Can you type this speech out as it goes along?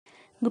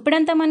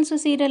గుప్పెడంత మనసు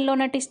సీరియల్లో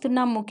నటిస్తున్న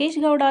ముఖేష్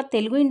గౌడ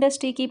తెలుగు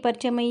ఇండస్ట్రీకి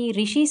పరిచయమై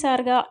రిషి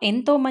సార్గా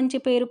ఎంతో మంచి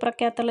పేరు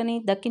ప్రఖ్యాతలని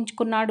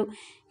దక్కించుకున్నాడు.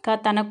 ఇక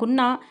తనకున్న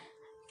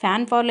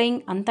ఫ్యాన్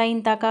ఫాలోయింగ్ అంతా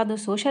ఇంత కాదు.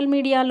 సోషల్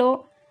మీడియాలో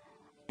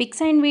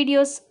పిక్స్ అండ్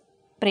వీడియోస్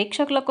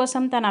ప్రేక్షకుల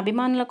కోసం, తన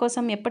అభిమానుల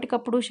కోసం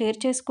ఎప్పటికప్పుడు షేర్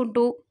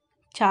చేసుకుంటూ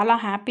చాలా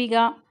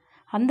హ్యాపీగా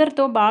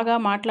అందరితో బాగా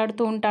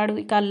మాట్లాడుతూ ఉంటాడు.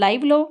 ఇక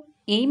లైవ్లో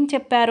ఏం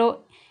చెప్పారో,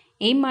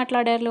 ఏం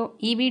మాట్లాడారో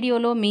ఈ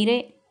వీడియోలో మీరే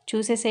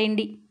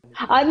చూసేసేయండి.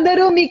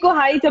 అందరూ మీకు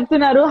హాయ్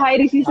చెప్తున్నారు. హాయ్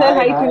రిషి సార్,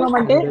 హాయ్ శివం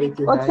అంటే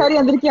ఒకసారి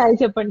అందరికి హాయ్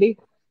చెప్పండి.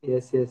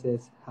 yes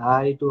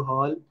hi to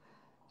all.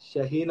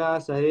 Shahina,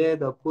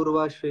 Sayed,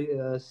 Apurva,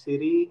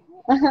 Siri,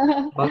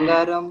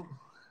 Bangaram.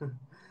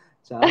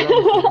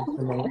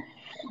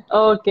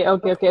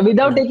 Okay.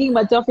 Without taking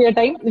much of your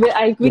time,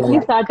 I'll quickly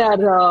start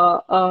our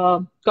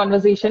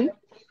conversation.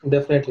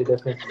 Definitely.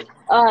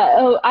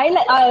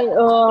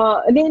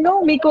 నేను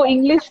మీకు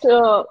English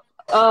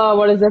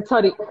what is that?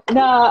 Sorry.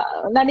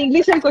 ನಾನು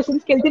English ಅಲ್ಲಿ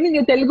questions ಕೇಳ್ತೀನಿ,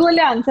 ನೀವು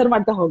ತೆಲುಗುಲ್ಲೇ ಆನ್ಸರ್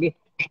ಮಾಡ್ತಾ ಹೋಗಿ.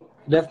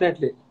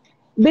 Definitely.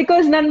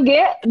 Because ನನ್ಗೆ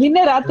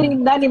ನಿನ್ನೆ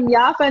ರಾತ್ರಿಯಿಂದ ನಿಮ್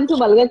ಯಾವ ಫ್ಯಾನ್ಸ್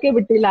ಮಲ್ಗಕ್ಕೆ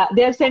ಬಿಟ್ಟಿಲ್ಲ.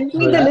 They have scent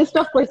me the list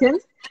of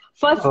questions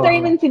first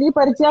time in cine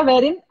ಪರಿಚಯ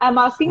wear in I am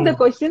asking the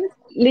questions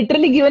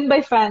literally given by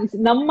fans.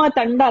 ನಮ್ಮ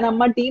ತಂಡ,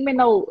 ನಮ್ಮ ಟೀಮ್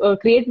ನಾವು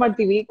ಕ್ರಿಯೇಟ್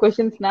ಮಾಡ್ತೀವಿ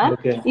ಕ್ವಶನ್ಸ್ ನ.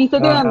 ಈ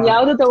ಸತಿ ನಾನು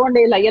ಯಾವ್ದು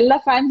ತಗೊಂಡೇ ಇಲ್ಲ, ಎಲ್ಲಾ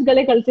ಫ್ಯಾನ್ಸ್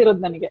ಗಳೇ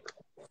ಕಳ್ಸಿರೋದು ನನಗೆ.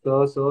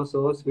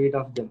 So sweet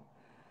of them.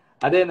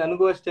 ಅದೇ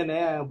ನನಗೂ ಅಷ್ಟೇನೆ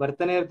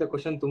ಬರ್ತಾನೆ ಇರುತ್ತೆ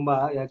ಕ್ವಶನ್ ತುಂಬಾ.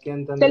 ಯಾಕೆ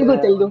ಅಂತಂದ್ರೆ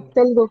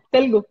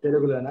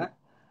ತೆಲುಗುಲನ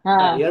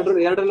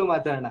ಎರಡರಲ್ಲೂ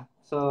ಮಾತಾಡೋಣ.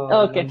 ಸೊ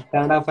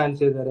ಕನ್ನಡ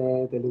ಫ್ಯಾನ್ಸ್ ಇದಾರೆ,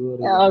 తెలుగు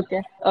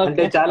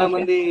అంటే చాలా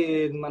మంది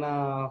మన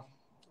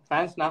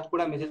ఫ్యాన్స్ నాకు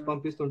కూడా మెసేజ్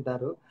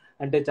పంపిస్తుంటారు.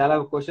 అంటే చాలా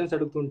క్వశ్చన్స్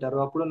అడుగుతుంటారు.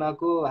 అప్పుడు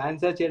నాకు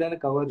ఆన్సర్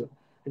చేయడానికి అవ్వదు.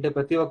 అంటే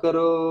ప్రతి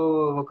ఒక్కరు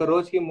ఒక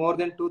రోజుకి మోర్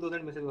దెన్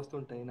 2000 మెసేజ్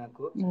వస్తుంటాయి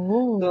నాకు.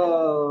 సో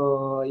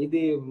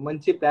ఇది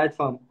మంచి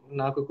ప్లాట్ఫామ్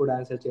నాకు కూడా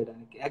ఆన్సర్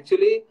చేయడానికి.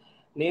 యాక్చువల్లీ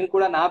నేను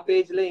కూడా నా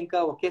పేజ్ లో ఇంకా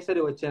ఒకేసారి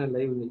వచ్చాను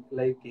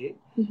లైవ్ కి.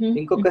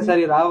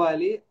 ఇంకొకసారి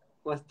రావాలి,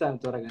 వస్తాను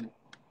త్వరగానే.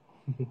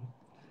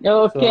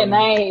 Okay,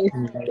 nice.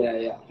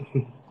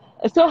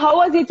 So how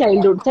was your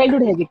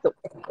childhood ಹೇಗಿತ್ತು?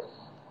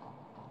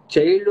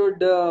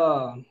 చైల్డ్హుడ్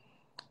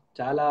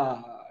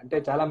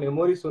చాలా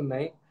ಮೆಮೊರೀಸ್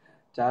ఉన్నాయి.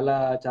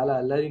 చాలా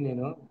ಅಲ್ಲರಿ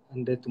నేను.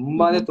 ಅಂದ್ರೆ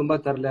ತುಂಬಾ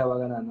ತರಲೆ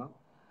ಅವಾಗ ನಾನು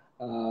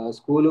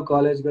ಸ್ಕೂಲು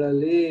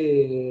ಕಾಲೇಜ್ಗಳಲ್ಲಿ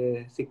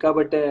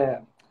ಸಿಕ್ಕಾಬಟ್ಟೆ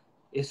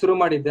ಹೆಸರು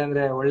ಮಾಡಿದ್ದೆ.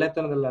 ಅಂದ್ರೆ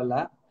ಒಳ್ಳೆತನದಲ್ಲ,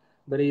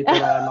 ಬರೀ ಈ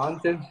ತರ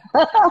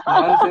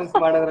ನಾನ್ಸೆನ್ಸ್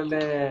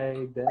ಮಾಡೋದ್ರಲ್ಲೇ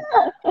ಇದ್ದೆ.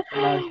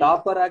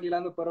 ಟಾಪರ್ ಆಗಿಲ್ಲ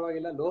ಅಂದ್ರೂ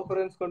ಪರವಾಗಿಲ್ಲ, ಲೋಫರ್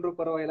ಅನ್ಸ್ಕೊಂಡ್ರು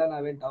ಪರವಾಗಿಲ್ಲ,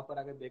 ನಾವೇನ್ ಟಾಪರ್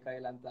ಆಗೋದ್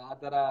ಬೇಕಾಗಿಲ್ಲ ಅಂತ ಆ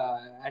ತರ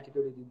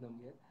ಆಟಿಟ್ಯೂಡ್ ಇದ್ದಿದ್ದು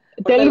ನಮ್ಗೆ.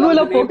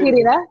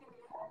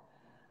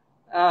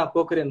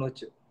 పోకరి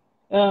అనొచ్చు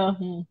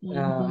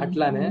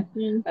అట్లానే.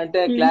 అంటే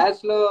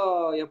క్లాస్ లో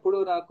ఎప్పుడు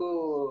నాకు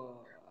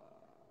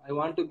I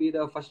want to be the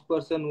first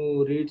person who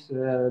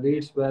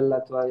reeds well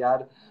ಅಥವಾ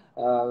ಯಾರು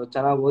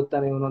ಚೆನ್ನಾಗಿ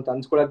ಓದ್ತಾನೆ ಇವನು ಅಂತ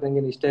ಅನ್ಸ್ಕೊಳಕ್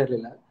ನಂಗೆ ಇಷ್ಟ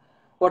ಇರ್ಲಿಲ್ಲ.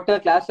 ಒಟ್ಟ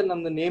ಕ್ಲಾಸ್ ಅಲ್ಲಿ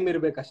ನಮ್ದು ನೇಮ್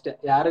ಇರ್ಬೇಕಷ್ಟೇ.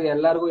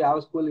 ಎಲ್ಲಾರ್ಗು ಯಾವ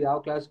ಸ್ಕೂಲ್ ಯಾವ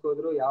ಕ್ಲಾಸ್ಗೆ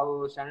ಹೋದ್ರು, ಯಾವ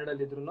ಸ್ಟ್ಯಾಂಡರ್ಡ್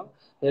ಅಲ್ಲಿ ಇದ್ರು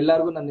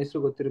ಎಲ್ಲಾರ್ಗು ನನ್ನ ಹೆಸರು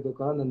ಗೊತ್ತಿರ್ಬೇಕು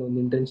ಅನ್ನೋ ನನ್ನ ಒಂದು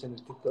ಇಂಟೆನ್ಷನ್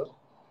ಇರ್ತಿತ್ತು.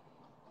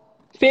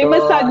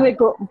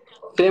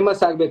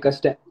 ಫೇಮಸ್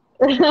ಆಗ್ಬೇಕಷ್ಟೇ.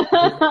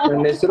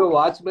 ನನ್ನ ಹೆಸರು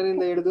ವಾಚ್ಮನ್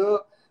ಇಂದ ಹಿಡಿದು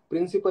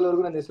ప్రిన్సిపల్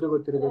వరకు నా ಹೆಸರು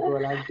ಗೊತ್ತಿರಬೇಕು.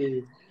 అలాంటి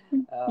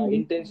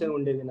ఇంటెన్షన్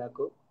ఉండేది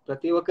నాకు.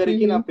 ప్రతి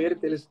ఒక్కరికి నా పేరు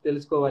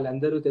తెలుసుకోవాలి,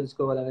 అందరూ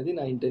తెలుసుకోవాలి అనేది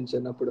నా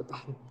ఇంటెన్షన్ అప్పుడు.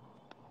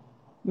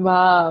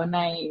 Wow,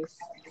 nice.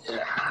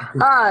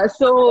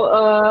 So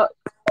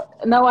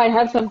now I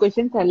have some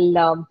questions. I'll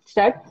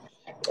start.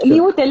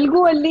 ನೀವು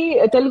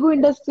ತೆಲುಗು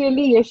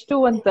ಇಂಡಸ್ಟ್ರಿಯಲ್ಲಿ ಎಷ್ಟು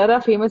ಒಂಥರ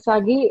ಫೇಮಸ್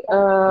ಆಗಿ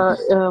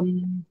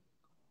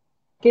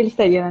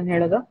ಕೇಳಿಸ್ತಾ ಇದೆಯಾ ನಾನು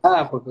ಹೇಳೋದು?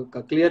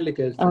 ಕ್ಲಿಯರ್ಲಿ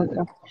ಕೇಳಿಸ್ತಾ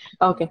ಇದೆ.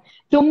 ಓಕೆ,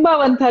 ತುಂಬಾ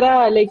ಒಂಥರ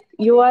like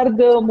you are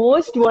the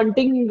most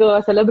wanting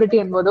celebrity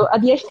ಅನ್ಬೋದು.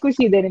 ಅದ್ ಎಷ್ಟು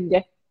ಖುಷಿ ಇದೆ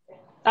ನಿಮ್ಗೆ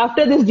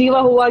ಆಫ್ಟರ್ ದಿಸ್ ಜೀವ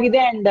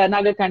ಹೂವಾಗಿದೆ ಅಂಡ್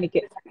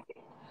ನಾಗಕಾಣಿಕೆ?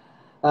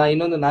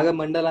 ಇನ್ನೊಂದು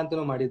ನಾಗಮಂಡಲ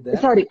ಅಂತಾನು ಮಾಡಿದ್ದೆ.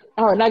 ಸಾರಿ,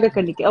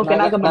 ನಾಗಕನ್ನಿಕೆ. ಓಕೆ,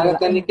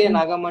 ನಾಗಕನ್ನಿಕೆ,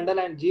 ನಾಗಮಂಡಲ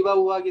ಅಂಡ್ ಜೀವ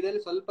ಹೂವಾಗಿದೆ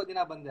ಸ್ವಲ್ಪ ದಿನ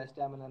ಬಂದೆ ಅಷ್ಟೇ,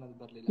 ಆಮೇಲೆ ಅನ್ನೋದು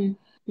ಬರ್ಲಿಲ್ಲ.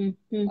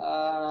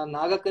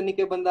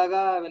 ನಾಗಕನ್ನಿಕೆ ಬಂದಾಗ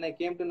when I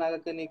came to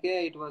ನಾಗಕನ್ನಿಕೆ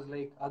it was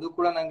like, ಅದು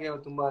ಕೂಡ ನಂಗೆ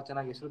ತುಂಬಾ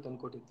ಚೆನ್ನಾಗಿ ಹೆಸರು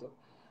ತಂದ್ಕೊಟ್ಟಿತ್ತು.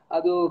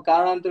 ಅದು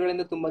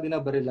ಕಾರಣಾಂತರಗಳಿಂದ ತುಂಬಾ ದಿನ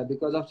బరిಲ್ಲ.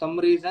 Because of some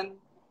reason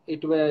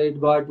it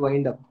got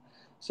wind up.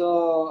 So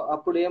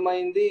అప్పుడు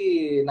ఏమైంది,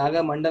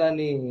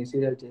 నాగమండలాన్ని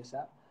సీరియల్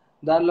చేసా.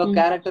 దానిలో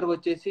క్యారెక్టర్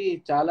వచ్చేసి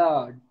చాలా,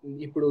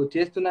 ఇప్పుడు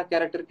చేస్తున్న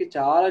క్యారెక్టర్ కి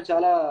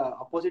చాలా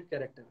అపోజిట్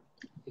క్యారెక్టర్.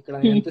 ఇక్కడ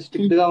ఎంత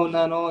స్ట్రిక్ట్ గా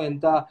ఉన్నానో,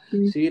 ఎంత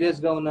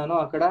సీరియస్ గా ఉన్నానో,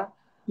 అక్కడ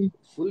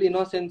ఫుల్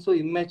ఇన్నోసెన్స్,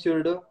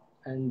 ఇమ్మెచ్యూర్డ్.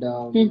 అండ్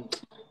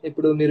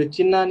ఇప్పుడు మీరు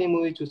చిన్నాని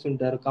మూవీ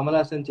చూస్తుంటారు, ಕಮಲ್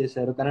ಹಾಸನ್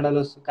చేశారు.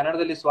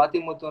 ಕನ್ನಡದಲ್ಲಿ ಸ್ವಾತಿ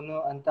ಮುತ್ತುವನ್ನು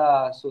ಅಂತ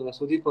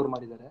ಸುದೀಪ್ ಅವ್ರು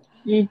ಮಾಡಿದ್ದಾರೆ.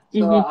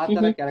 ಸೊ ಆ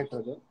ತರ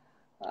ಕ್ಯಾರೆಕ್ಟರ್ ಅದು.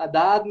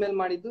 ಅದಾದ್ಮೇಲೆ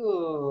ಮಾಡಿದ್ದು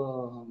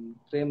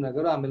ಪ್ರೇಮ್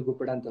ನಗರ್, ಆಮೇಲೆ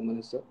ಗುಪ್ಪೆಡಂತ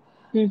ಮನಸ್ಸು.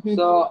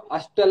 ಸೊ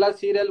ಅಷ್ಟೆಲ್ಲ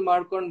ಸೀರಿಯಲ್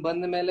ಮಾಡ್ಕೊಂಡ್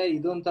ಬಂದ ಮೇಲೆ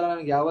ಇದೊಂಥರ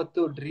ನನಗೆ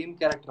ಯಾವತ್ತು డ్రీమ్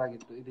క్యారెక్టర్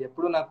ಆಗಿತ್ತು. ఇది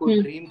ఎప్పుడు నాకు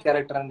డ్రీమ్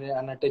క్యారెక్టర్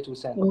అన్నట్టే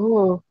చూశాను.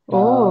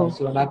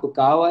 సో నాకు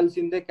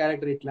కావాల్సిందే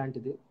క్యారెక్టర్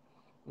ఇట్లాంటిది.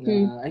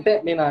 అంటే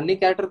నేను అన్ని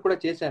క్యారెక్టర్ కూడా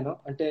చేశాను.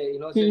 అంటే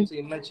ఇన్నోసెన్స్,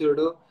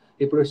 ఇమ్మెచ్యూర్డ్,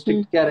 ఇప్పుడు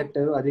స్ట్రిక్ట్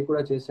క్యారెక్టర్ అది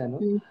కూడా చేశాను.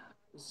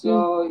 సో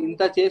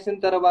ఇంత చేసిన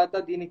తర్వాత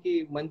దీనికి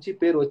మంచి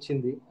పేరు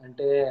వచ్చింది.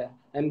 అంటే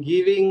I'm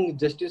giving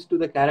justice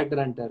to the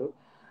character అంటారు.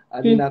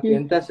 అది నాకు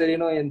ఎంత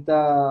సరినో, ఎంత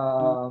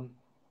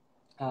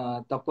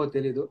తప్పో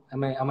తెలీదు.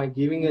 am I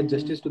giving a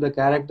justice to the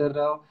character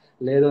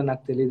లేదో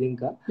నాకు తెలియదు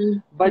ఇంకా.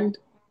 But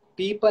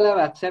people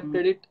have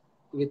accepted it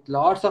with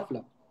lots of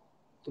love.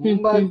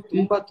 ತುಂಬಾ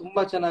ತುಂಬಾ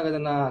ತುಂಬಾ ಚೆನ್ನಾಗಿ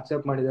ಅದನ್ನ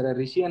ಅಕ್ಸೆಪ್ಟ್ ಮಾಡಿದ್ದಾರೆ.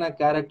 ರಿಷಿ ಅನ್ನೋ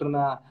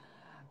ಕ್ಯಾರೆಕ್ಟರ್ನ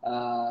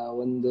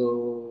ಒಂದು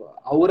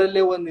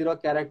ಅವರಲ್ಲೇ ಒಂದಿರೋ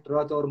ಕ್ಯಾರೆಕ್ಟರ್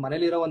ಅಥವಾ ಅವ್ರ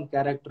ಮನೇಲಿರೋ ಒಂದ್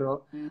ಕ್ಯಾರೆಕ್ಟರ್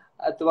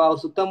ಅಥವಾ ಅವ್ರ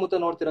ಸುತ್ತಮುತ್ತ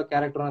ನೋಡ್ತಿರೋ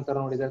ಕ್ಯಾರೆಕ್ಟರ್ ತರ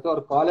ನೋಡಿದ್ದಾರೆ, ಅಥವಾ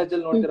ಅವ್ರ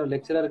ಕಾಲೇಜಲ್ಲಿ ನೋಡ್ತಿರೋ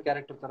ಲೆಕ್ಚರರ್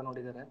ಕ್ಯಾರೆಕ್ಟರ್ ತರ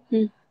ನೋಡಿದ್ದಾರೆ.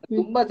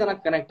 ತುಂಬಾ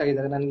ಚೆನ್ನಾಗಿ ಕನೆಕ್ಟ್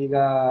ಆಗಿದ್ದಾರೆ. ನನ್ಗೀಗ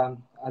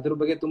ಅದ್ರ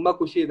ಬಗ್ಗೆ ತುಂಬಾ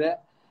ಖುಷಿ ಇದೆ.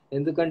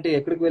 ఎందుకంటే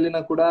ఎక్కడికి వెళ్ళినా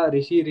కూడా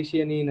రిషి రిషి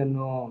అని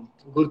నన్ను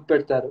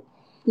గుర్తుపెడతారు.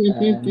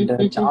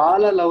 అండ్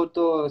చాలా లవ్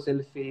తో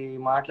సెల్ఫీ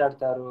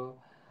మాట్లాడతారు.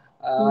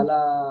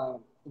 అలా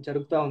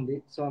జరుగుతా ఉంది.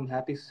 So I'm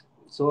happy,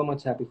 so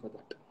much happy for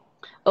that.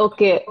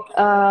 Okay,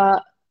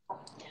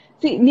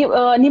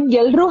 ನಿಮ್ಗೆ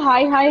ಎಲ್ರು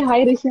ಹಾಯ್ ಹಾಯ್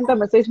ಹಾಯ್ ರಿಷಿ ಅಂತ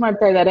ಮೆಸೇಜ್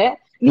ಮಾಡ್ತಾ ಇದಾರೆ.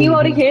 ನೀವ್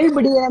ಅವ್ರಿಗೆ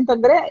ಹೇಳ್ಬಿಡಿ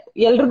ಅಂತಂದ್ರೆ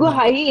ಎಲ್ರಿಗೂ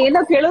ಹಾಯ್.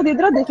 ಏನೋ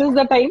ಕೇಳೋದಿದ್ರು this is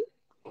the time.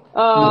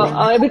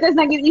 Because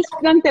ನಂಗೆ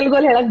ನಂಗೆ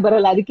ತೆಲುಗಲ್ಲಿ ಹೇಳಕ್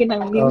ಬರಲ್ಲ, ಅದಕ್ಕೆ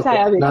ನಂಗೆ ನಿಮ್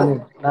ಸಹಾಯ ಬೇಕು.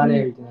 ನಾನು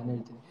ಹೇಳ್ತೀನಿ.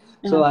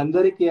 సో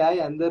అందరికి హాయ్.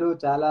 అందరూ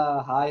చాలా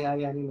హాయ్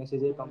హాయ్ అని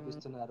మెసేజ్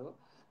పంపిస్తున్నారు.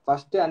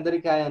 ఫస్ట్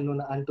అందరికి హాయ్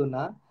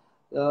అంటున్నా.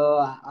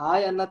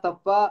 హాయ్ అన్న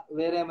తప్ప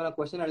వేరే ఏమైనా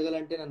క్వశ్చన్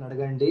అడగాలంటే నన్ను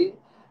అడగండి,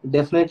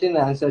 డెఫినెట్లీ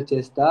నేను ఆన్సర్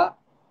చేస్తా.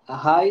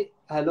 హాయ్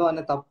హలో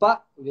అన్న తప్ప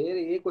వేరే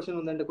ఏ క్వశ్చన్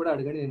ఉందంటే కూడా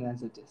అడగండి, నేను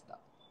ఆన్సర్ చేస్తా.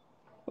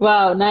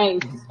 Wow,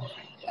 nice.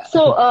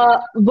 So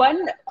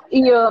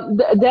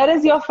there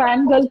is your fan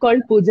girl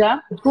called Pooja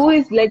who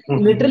is like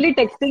literally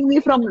texting me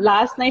from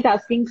last night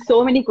asking so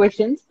many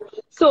questions.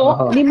 So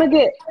nimage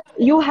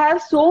you have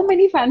so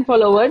many fan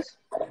followers.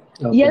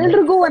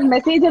 ಎಲ್ರಿಗೂ ಒಂದ್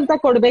message ಅಂತ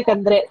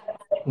ಕೊಡ್ಬೇಕಂದ್ರೆ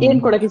ಏನ್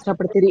ಕೊಡಕ್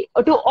ಇಷ್ಟಪಡ್ತೀರಿ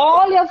to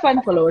all your fan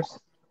followers?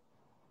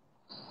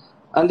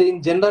 ಅಂದ್ರೆ in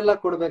general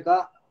ಆಗಿ ಕೊಡ್ಬೇಕಾ,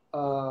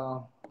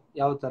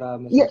 ಯಾವ ತರ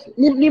ಮೆಸೇಜ್?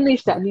 ನಿಮ್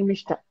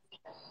ಇಷ್ಟ.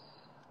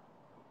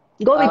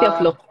 Go with your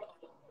flow.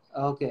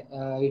 Okay,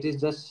 it is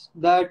just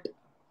that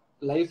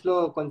life లో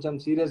కొంచెం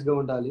సీరియస్ గా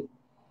ఉండాలి.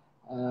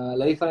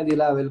 లైఫ్ అనేది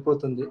ఇలా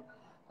వెళ్ళిపోతుంది.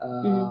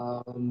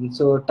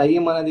 సో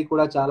టైం అనేది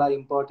కూడా చాలా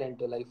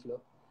ఇంపార్టెంట్ లైఫ్ లో.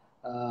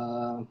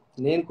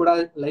 నేను కూడా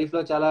లైఫ్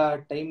లో చాలా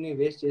టైం ని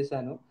వేస్ట్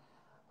చేశాను.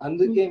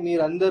 అందుకే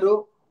మీరందరూ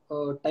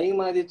టైం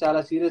అనేది చాలా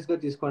సీరియస్ గా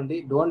తీసుకోండి.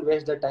 Don't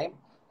waste the time.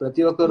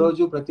 ప్రతి ఒక్క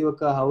రోజు, ప్రతి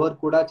ఒక్క అవర్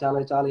కూడా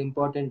చాలా చాలా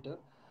ఇంపార్టెంట్.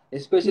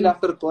 Especially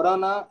after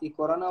corona. ఈ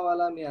కరోనా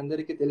వల్ల మీ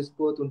అందరికీ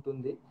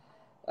తెలిసిపోతుంటుంది.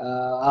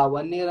 ఆ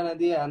 1 year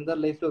అనేది అందరి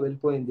లైఫ్ లో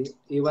వెళ్ళిపోయింది.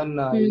 ఈవెన్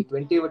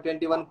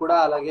 2021 కూడా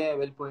అలాగే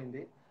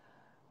వెళ్ళిపోయింది.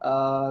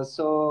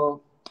 సో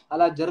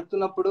అలా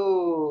జరుగుతున్నప్పుడు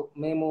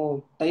మేము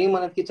టైం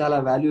అనేది చాలా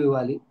వాల్యూ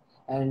ఇవ్వాలి.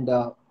 And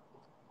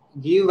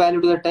give value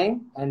to the time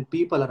and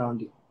people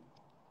around you.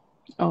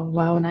 Oh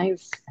wow,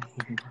 nice.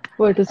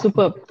 Oh, it is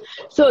superb.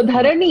 So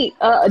Dharani,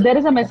 there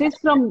is a message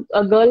from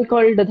a girl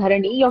called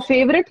Dharani. Your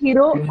favorite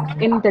hero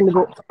in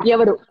Telugu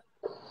ఎవరు?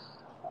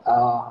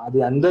 అది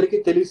అందరికీ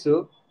తెలుసు.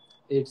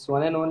 It's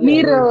one and only.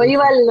 మీరు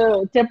ఇవాళ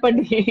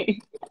చెప్పండి.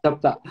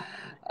 చెప్తా.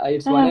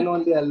 It's one and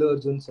only Allu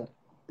Arjun sir.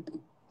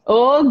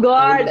 Oh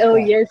God, oh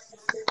yes.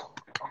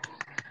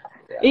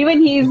 Even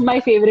he is my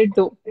favorite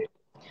too.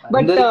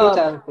 But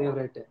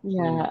favorite.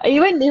 Yeah,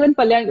 even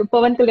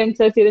Pawan Kalyan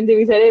sir,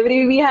 Chiranjeevi sir,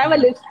 we have a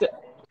list.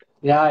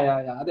 Yeah.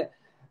 అదే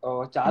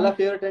చాలా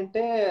favourite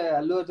అంటే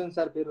Allu Arjun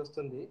sir పేరు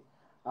వస్తుంది.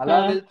 అలా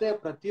వెళ్తే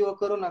ప్రతి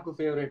ఒక్కరు నాకు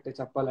ఫేవరెట్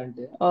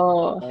చెప్పాలంటే.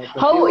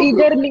 How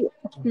eagerly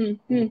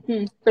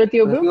ಪ್ರತಿ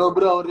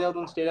ಒಬ್ರು ಅವ್ರದೇ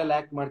ಒಂದು ಸ್ಟೈಲ್ ಅಲ್ಲಿ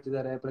ಆಕ್ಟ್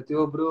ಮಾಡ್ತಿದ್ದಾರೆ.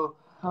 ಪ್ರತಿಯೊಬ್ರು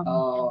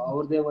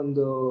ಅವ್ರದೇ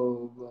ಒಂದು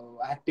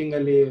ಆಕ್ಟಿಂಗ್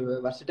ಅಲ್ಲಿ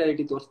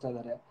ವರ್ಸಿಟಾಲಿಟಿ ತೋರಿಸ್ತಾ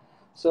ಇದಾರೆ.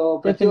 ಸೊ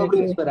ಪ್ರತಿಯೊಬ್ರು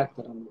ಇನ್ಸ್ಪೈರ್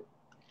ಆಗ್ತಾರೆ ನಮ್ಗೆ.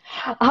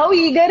 How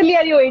eagerly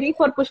are you waiting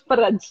for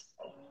Pushparaj?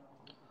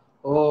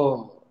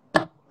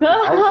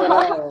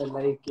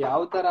 Like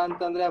ಯಾವ ತರ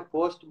ಅಂತಂದ್ರೆ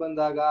ಪೋಸ್ಟ್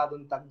ಬಂದಾಗ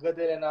ಅದನ್ನ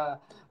ತಗ್ಗದೇನ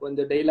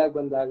ಒಂದು ಡೈಲಾಗ್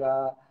ಬಂದಾಗ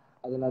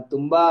ಅದನ್ನ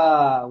ತುಂಬಾ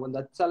ಒಂದ್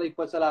 10 ಸಲ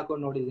 20 ಸಲ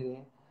ಹಾಕೊಂಡ್ ನೋಡಿದೀನಿ.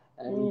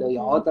 అండ్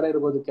ಯಾವ ತರ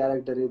ఇర్బోదు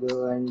క్యారెక్టర్ ఇది,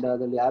 అండ్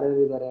అసలు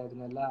యారెవరు ఇದ್ದಾರೆ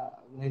ಅದನ್ನೆಲ್ಲ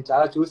నేను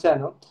చాలా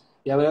చూశాను.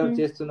 ఎవరెవరు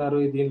చేస్తున్నారు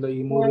దీనిలో,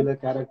 ఈ మూవీలో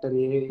క్యారెక్టర్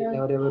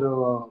ఎవరెవరు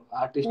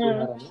ఆర్టిస్ట్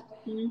ఉన్నారని.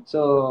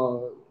 సో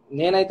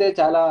నేనైతే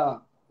చాలా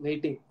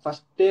వెయిటింగ్.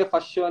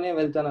 ఫస్ట్ షోనే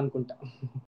వెళ్తాను అనుకుంటా.